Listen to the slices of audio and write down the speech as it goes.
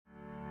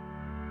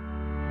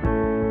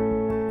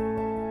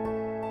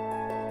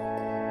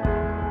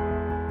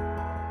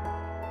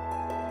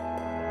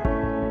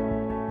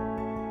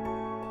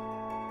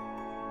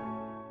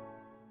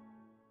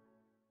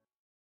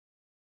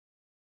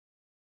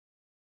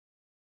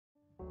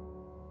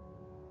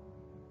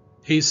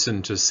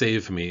Hasten to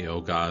save me,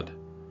 O God.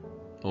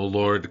 O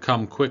Lord,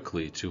 come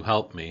quickly to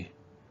help me.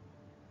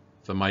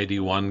 The mighty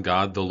one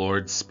God the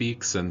Lord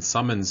speaks and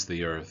summons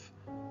the earth,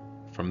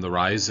 from the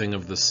rising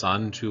of the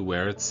sun to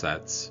where it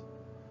sets.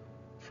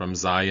 From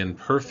Zion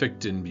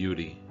perfect in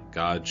beauty,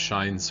 God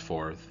shines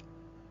forth.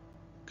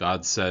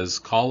 God says,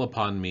 "Call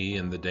upon me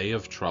in the day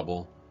of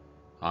trouble.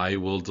 I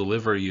will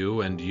deliver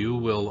you, and you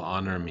will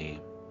honor me."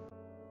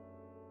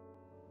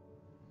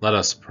 Let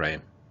us pray.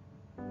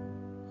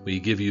 We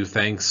give you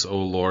thanks, O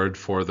Lord,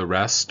 for the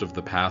rest of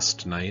the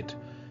past night,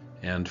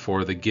 and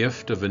for the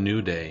gift of a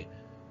new day,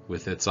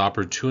 with its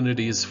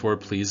opportunities for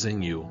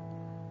pleasing you.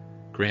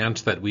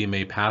 Grant that we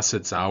may pass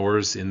its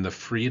hours in the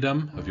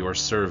freedom of your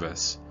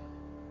service,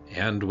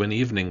 and when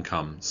evening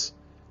comes,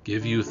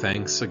 give you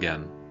thanks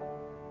again.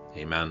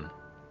 Amen.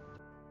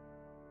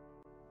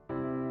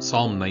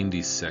 Psalm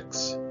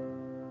 96.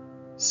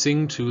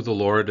 Sing to the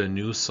Lord a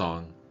new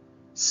song.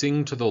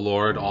 Sing to the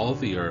Lord all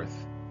the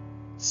earth.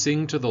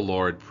 Sing to the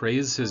Lord,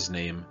 praise his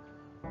name.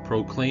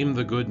 Proclaim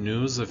the good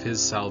news of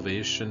his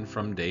salvation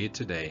from day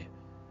to day.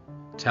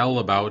 Tell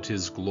about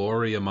his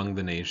glory among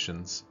the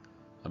nations,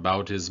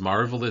 about his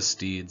marvelous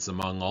deeds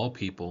among all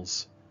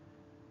peoples.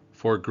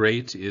 For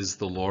great is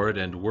the Lord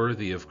and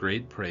worthy of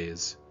great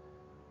praise.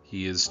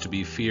 He is to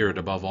be feared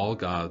above all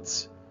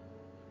gods.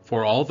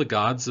 For all the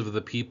gods of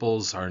the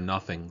peoples are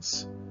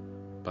nothings,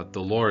 but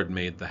the Lord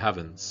made the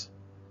heavens.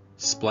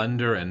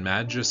 Splendor and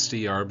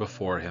majesty are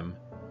before him.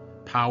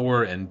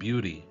 Power and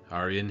beauty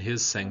are in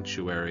his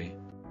sanctuary.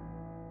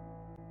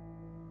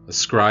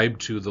 Ascribe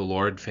to the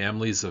Lord,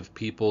 families of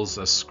peoples,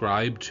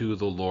 ascribe to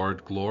the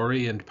Lord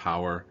glory and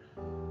power.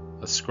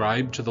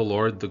 Ascribe to the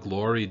Lord the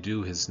glory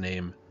due his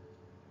name.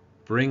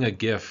 Bring a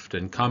gift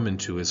and come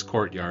into his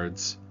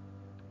courtyards.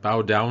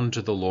 Bow down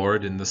to the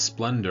Lord in the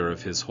splendor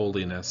of his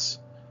holiness.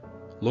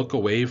 Look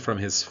away from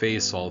his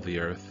face, all the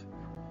earth.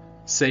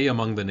 Say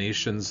among the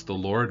nations, the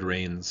Lord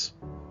reigns.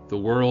 The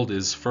world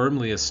is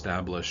firmly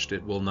established,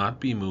 it will not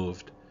be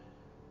moved.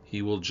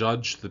 He will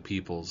judge the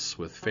peoples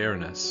with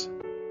fairness.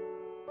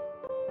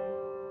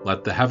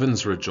 Let the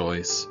heavens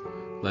rejoice,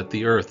 let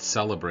the earth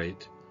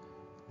celebrate.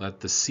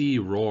 Let the sea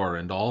roar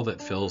and all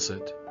that fills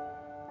it.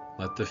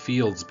 Let the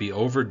fields be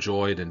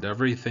overjoyed and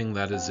everything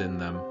that is in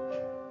them.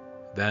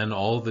 Then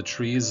all the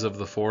trees of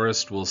the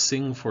forest will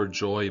sing for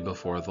joy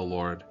before the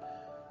Lord,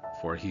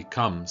 for he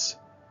comes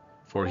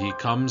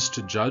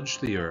to judge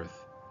the earth.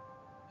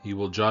 He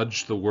will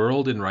judge the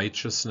world in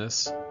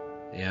righteousness,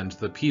 and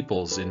the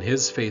peoples in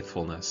his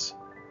faithfulness.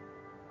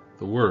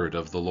 The word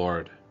of the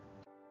Lord.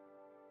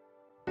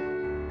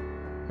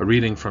 A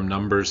reading from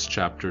Numbers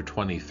chapter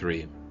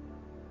 23.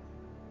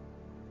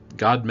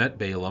 God met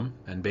Balaam,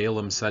 and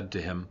Balaam said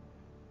to him,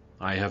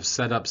 "I have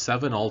set up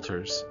 7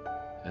 altars,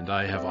 and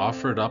I have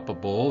offered up a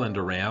bull and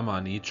a ram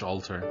on each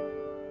altar."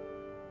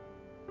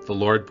 The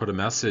Lord put a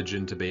message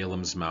into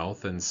Balaam's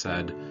mouth and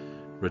said,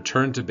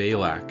 "Return to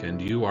Balak,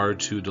 and you are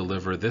to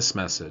deliver this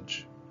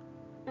message."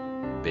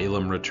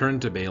 Balaam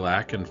returned to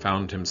Balak and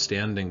found him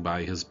standing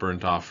by his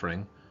burnt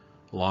offering,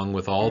 along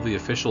with all the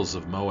officials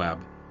of Moab.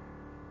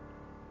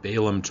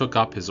 Balaam took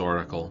up his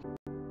oracle.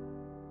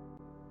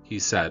 He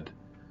said,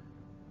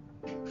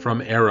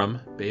 "From Aram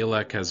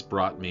Balak has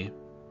brought me.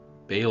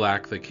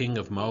 Balak, the king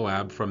of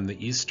Moab from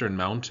the eastern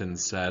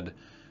mountains, said,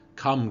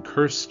 'Come,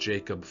 curse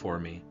Jacob for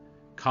me.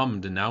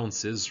 Come,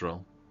 denounce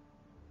Israel.'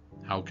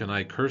 How can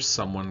I curse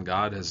someone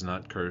God has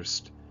not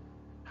cursed?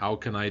 How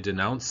can I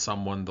denounce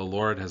someone the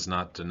Lord has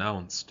not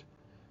denounced?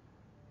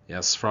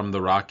 Yes, from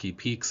the rocky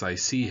peaks I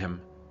see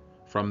him.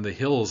 From the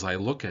hills I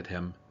look at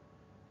him.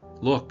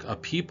 Look, a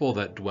people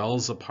that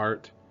dwells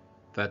apart,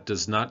 that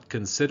does not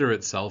consider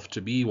itself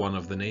to be one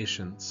of the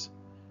nations.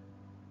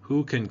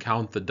 Who can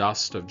count the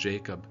dust of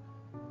Jacob,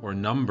 or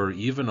number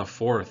even a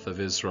fourth of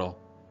Israel?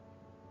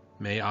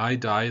 May I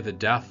die the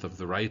death of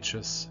the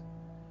righteous.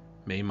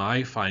 May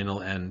my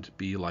final end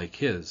be like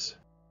his."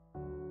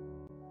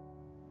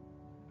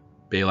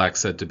 Balak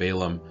said to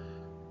Balaam,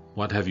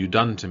 "What have you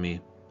done to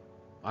me?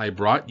 I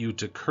brought you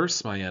to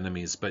curse my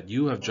enemies, but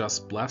you have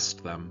just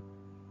blessed them."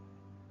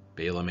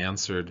 Balaam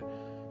answered,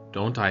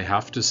 "Don't I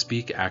have to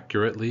speak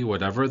accurately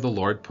whatever the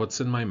Lord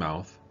puts in my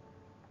mouth?"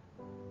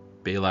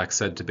 Balak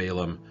said to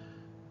Balaam,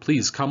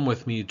 "Please come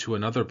with me to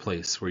another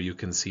place where you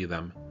can see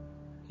them.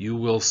 You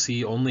will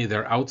see only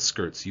their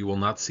outskirts, you will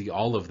not see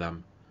all of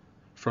them.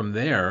 From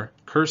there,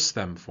 curse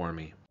them for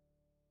me."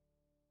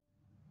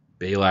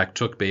 Balak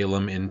took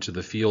Balaam into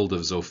the field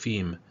of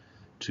Zophim,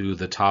 to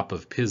the top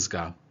of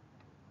Pisgah.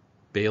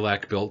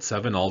 Balak built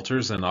 7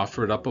 altars and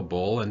offered up a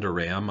bull and a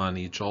ram on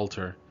each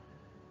altar.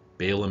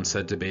 Balaam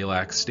said to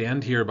Balak,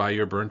 "Stand here by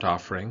your burnt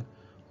offering,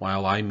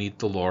 while I meet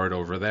the Lord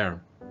over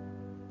there."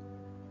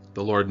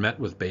 The Lord met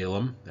with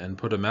Balaam and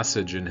put a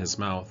message in his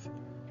mouth.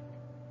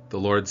 The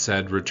Lord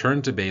said,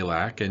 "Return to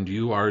Balak, and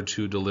you are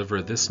to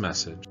deliver this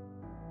message."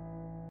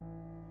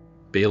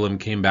 Balaam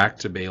came back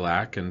to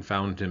Balak and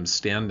found him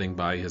standing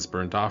by his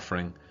burnt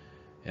offering,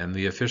 and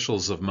the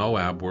officials of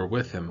Moab were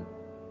with him.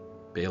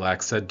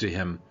 Balak said to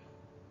him,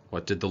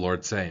 "What did the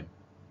Lord say?"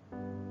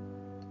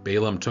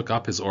 Balaam took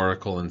up his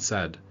oracle and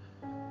said,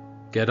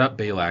 "Get up,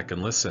 Balak,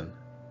 and listen.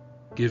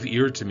 Give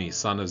ear to me,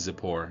 son of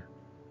Zippor.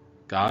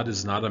 God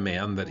is not a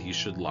man that he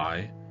should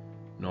lie,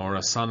 nor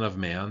a son of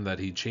man that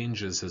he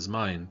changes his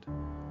mind.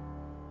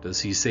 Does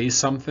he say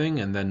something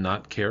and then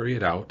not carry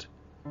it out?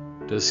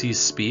 Does he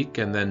speak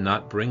and then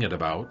not bring it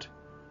about?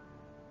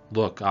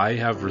 Look, I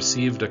have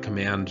received a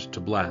command to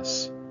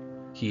bless.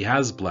 He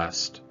has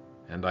blessed,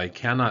 and I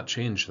cannot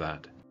change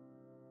that."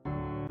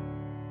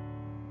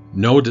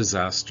 No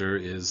disaster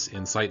is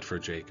in sight for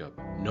Jacob.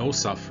 No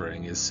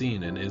suffering is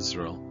seen in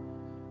Israel.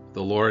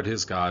 The Lord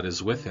his God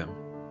is with him.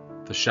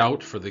 The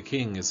shout for the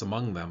king is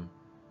among them.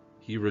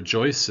 He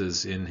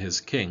rejoices in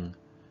his king.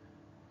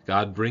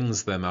 God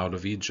brings them out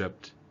of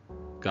Egypt.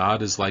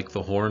 God is like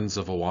the horns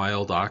of a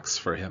wild ox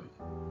for him.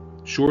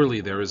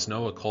 Surely there is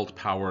no occult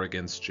power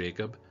against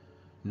Jacob,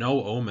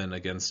 no omen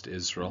against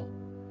Israel.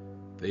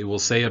 They will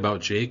say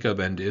about Jacob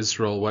and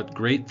Israel what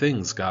great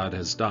things God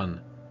has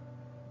done.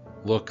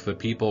 Look, the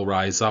people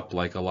rise up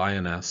like a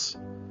lioness.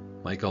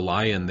 Like a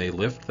lion they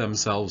lift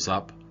themselves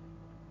up.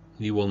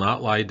 He will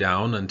not lie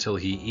down until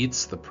he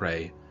eats the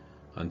prey,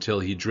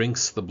 until he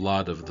drinks the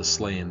blood of the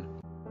slain.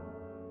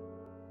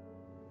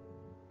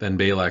 Then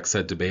Balak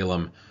said to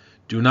Balaam,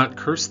 "Do not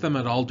curse them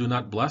at all, do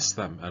not bless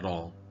them at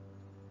all."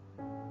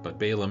 But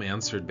Balaam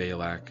answered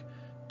Balak,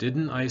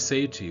 "Didn't I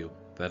say to you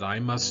that I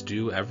must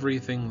do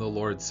everything the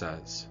Lord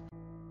says?"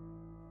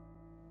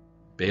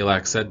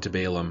 Balak said to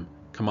Balaam,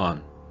 "Come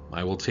on,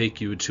 I will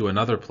take you to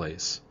another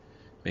place.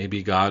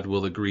 Maybe God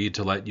will agree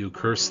to let you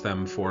curse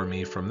them for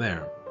me from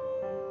there."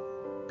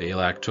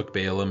 Balak took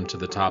Balaam to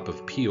the top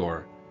of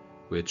Peor,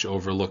 which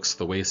overlooks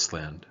the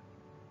wasteland.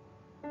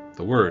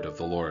 The word of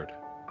the Lord.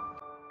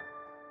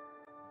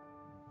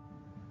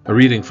 A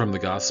reading from the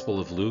Gospel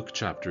of Luke,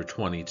 chapter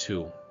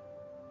 22.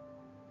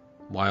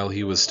 While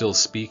he was still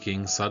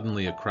speaking,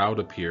 suddenly a crowd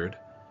appeared,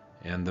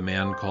 and the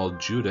man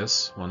called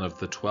Judas, one of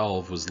the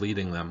 12, was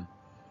leading them.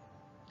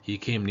 He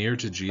came near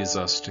to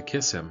Jesus to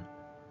kiss him.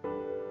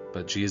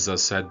 But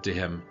Jesus said to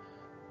him,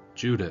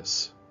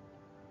 "Judas,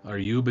 are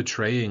you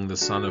betraying the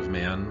Son of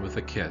Man with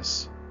a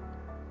kiss?"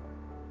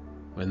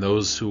 When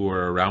those who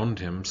were around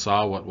him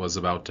saw what was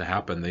about to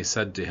happen, they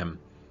said to him,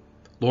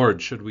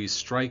 "Lord, should we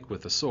strike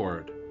with a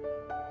sword?"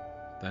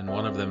 Then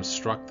one of them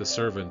struck the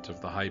servant of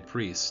the high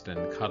priest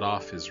and cut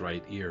off his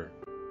right ear.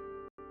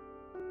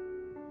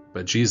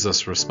 But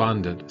Jesus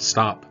responded,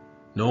 "Stop,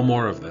 no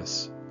more of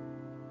this."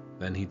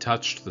 Then he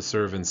touched the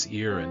servant's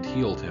ear and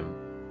healed him.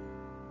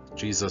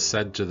 Jesus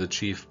said to the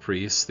chief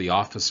priests, the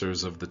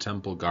officers of the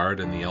temple guard,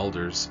 and the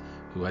elders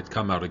who had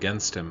come out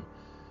against him,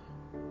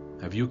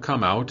 "Have you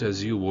come out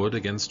as you would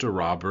against a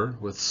robber,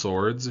 with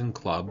swords and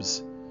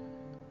clubs?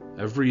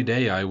 Every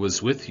day I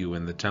was with you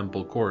in the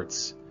temple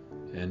courts,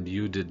 and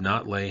you did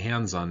not lay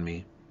hands on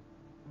me.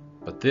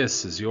 But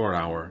this is your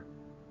hour,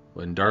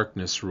 when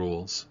darkness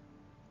rules."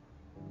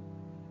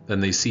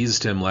 Then they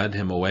seized him, led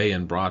him away,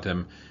 and brought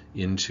him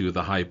into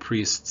the high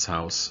priest's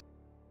house.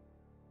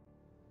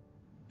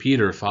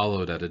 Peter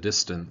followed at a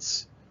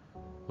distance.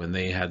 When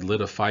they had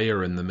lit a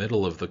fire in the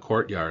middle of the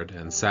courtyard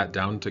and sat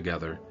down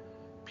together,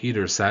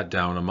 Peter sat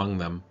down among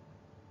them.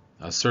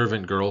 A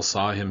servant girl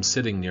saw him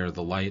sitting near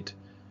the light.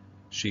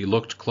 She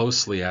looked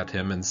closely at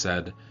him and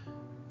said,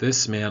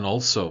 "This man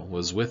also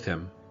was with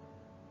him."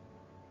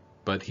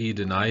 But he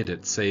denied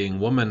it, saying,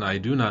 "Woman, I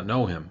do not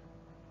know him."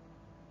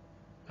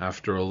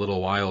 After a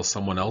little while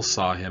someone else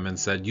saw him and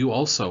said, "You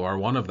also are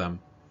one of them."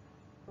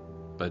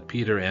 But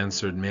Peter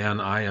answered,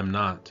 "Man, I am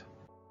not."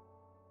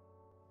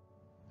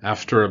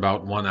 After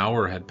about 1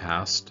 hour had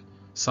passed,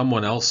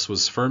 someone else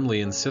was firmly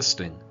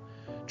insisting,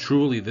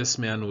 "Truly this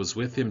man was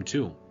with him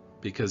too,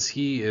 because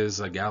he is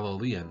a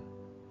Galilean."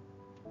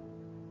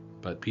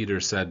 But Peter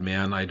said,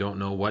 "Man, I don't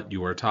know what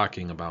you are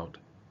talking about."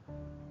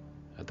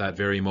 At that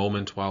very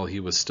moment, while he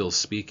was still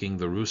speaking,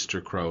 the rooster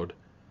crowed.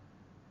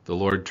 The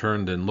Lord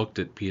turned and looked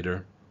at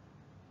Peter.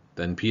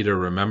 Then Peter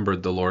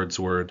remembered the Lord's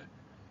word,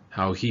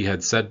 how he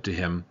had said to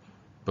him,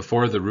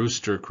 "Before the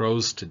rooster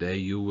crows today,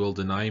 you will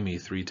deny me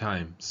 3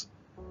 times."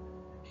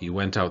 He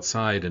went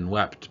outside and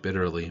wept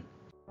bitterly.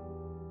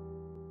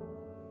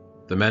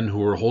 The men who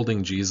were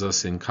holding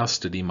Jesus in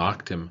custody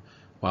mocked him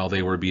while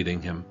they were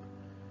beating him.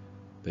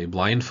 They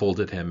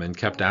blindfolded him and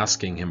kept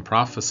asking him,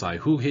 "Prophesy,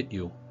 who hit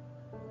you?"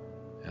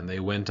 And they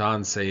went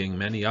on saying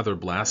many other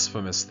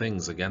blasphemous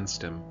things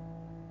against him.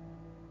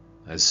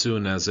 As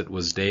soon as it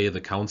was day,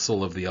 the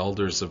council of the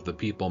elders of the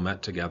people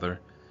met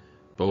together,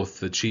 both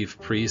the chief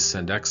priests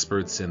and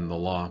experts in the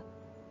law.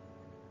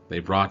 They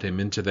brought him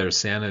into their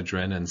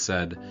Sanhedrin and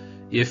said,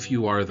 "If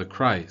you are the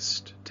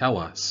Christ, tell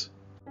us."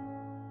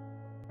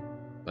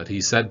 But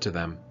he said to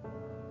them,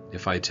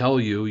 "If I tell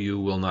you, you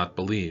will not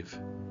believe,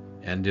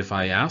 and if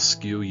I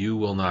ask you, you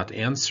will not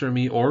answer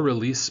me or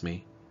release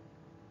me.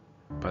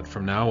 But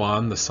from now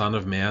on the Son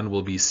of Man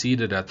will be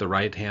seated at the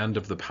right hand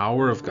of the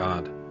power of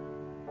God."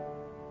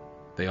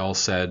 They all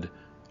said,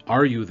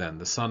 "Are you then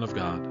the Son of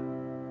God?"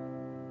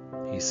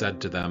 He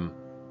said to them,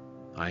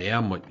 "I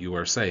am what you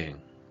are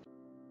saying."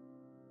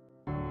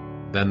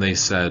 Then they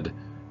said,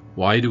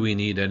 Why do we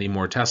need any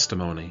more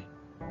testimony?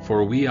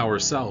 For we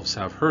ourselves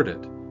have heard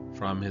it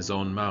from his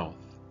own mouth.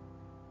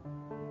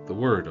 The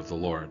word of the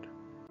Lord.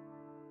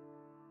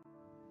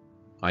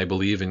 I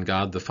believe in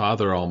God the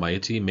Father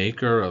Almighty,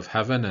 maker of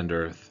heaven and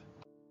earth.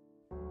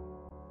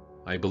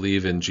 I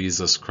believe in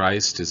Jesus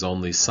Christ, his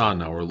only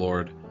Son, our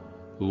Lord,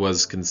 who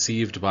was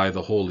conceived by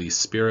the Holy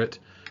Spirit,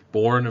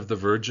 born of the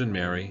Virgin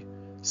Mary,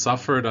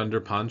 suffered under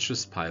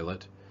Pontius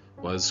Pilate,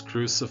 was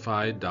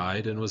crucified,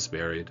 died, and was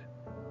buried.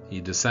 He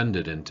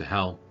descended into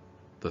hell.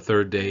 The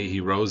third day he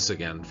rose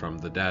again from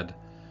the dead.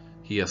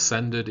 He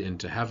ascended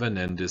into heaven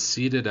and is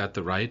seated at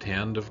the right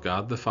hand of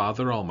God the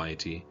Father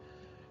Almighty.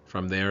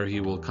 From there he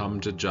will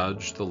come to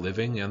judge the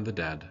living and the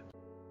dead.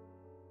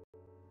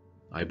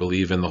 I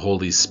believe in the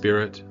Holy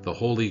Spirit, the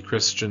holy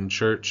Christian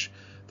Church,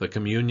 the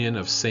communion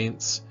of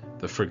saints,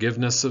 the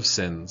forgiveness of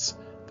sins,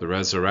 the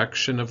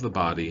resurrection of the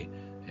body,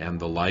 and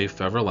the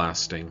life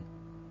everlasting.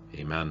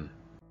 Amen.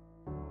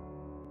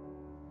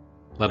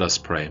 Let us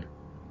pray.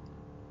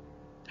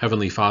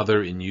 Heavenly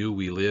Father, in you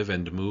we live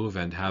and move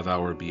and have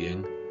our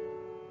being.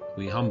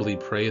 We humbly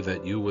pray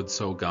that you would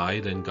so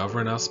guide and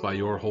govern us by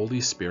your Holy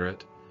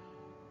Spirit,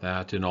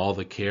 that in all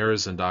the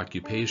cares and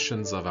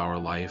occupations of our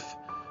life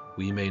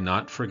we may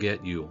not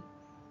forget you,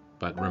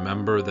 but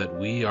remember that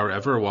we are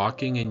ever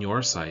walking in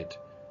your sight,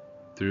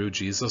 through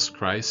Jesus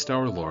Christ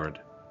our Lord.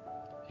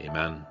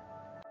 Amen.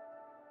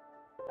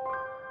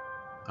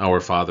 Our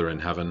Father in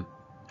heaven,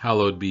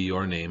 hallowed be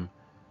your name.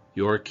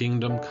 Your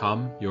kingdom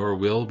come, your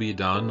will be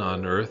done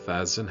on earth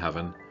as in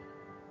heaven.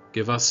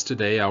 Give us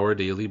today our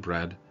daily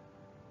bread.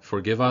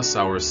 Forgive us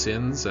our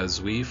sins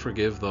as we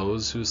forgive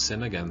those who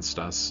sin against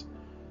us.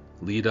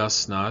 Lead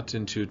us not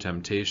into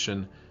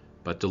temptation,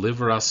 but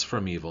deliver us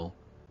from evil.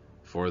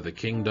 For the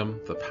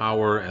kingdom, the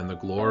power, and the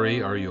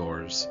glory are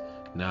yours,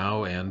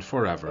 now and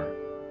forever.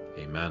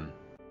 Amen.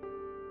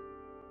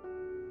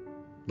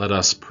 Let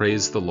us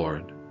praise the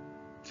Lord.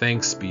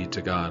 Thanks be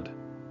to God.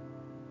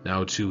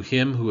 Now to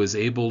him who is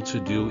able to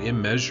do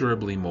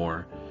immeasurably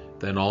more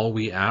than all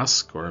we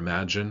ask or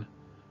imagine,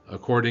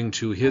 according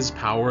to his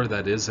power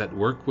that is at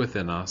work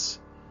within us,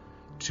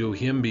 to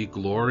him be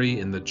glory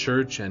in the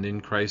Church and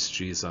in Christ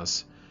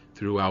Jesus,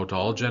 throughout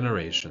all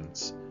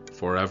generations,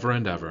 forever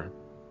and ever.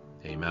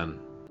 Amen.